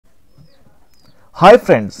Hi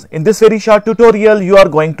friends, in this very short tutorial you are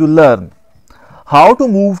going to learn how to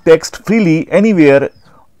move text freely anywhere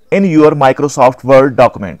in your Microsoft Word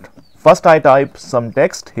document. First I type some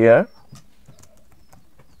text here.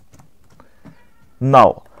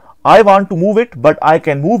 Now I want to move it, but I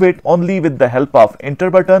can move it only with the help of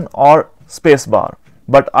enter button or space bar.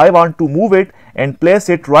 But I want to move it and place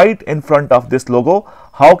it right in front of this logo.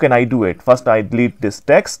 How can I do it? First I delete this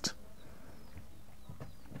text.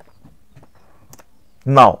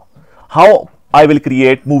 Now, how I will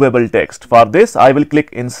create movable text? For this, I will click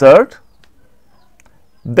Insert.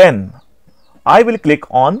 Then, I will click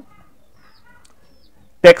on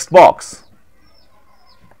Text Box.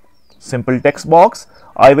 Simple text box.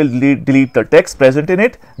 I will delete the text present in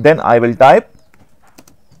it. Then, I will type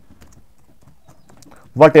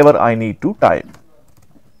whatever I need to type.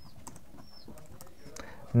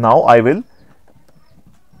 Now, I will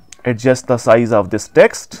adjust the size of this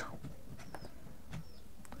text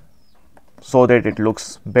so that it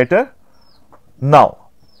looks better. Now,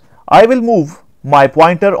 I will move my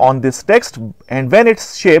pointer on this text, and when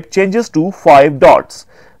its shape changes to 5 dots,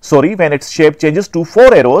 when its shape changes to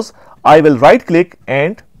 4 arrows, I will right click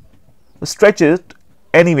and stretch it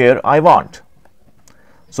anywhere I want.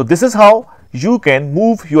 So, this is how you can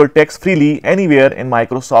move your text freely anywhere in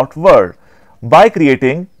Microsoft Word by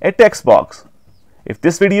creating a text box. If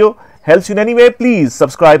this video helps you in any way, please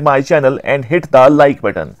subscribe my channel and hit the like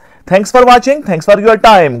button. Thanks for watching. Thanks for your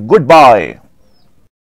time. Goodbye.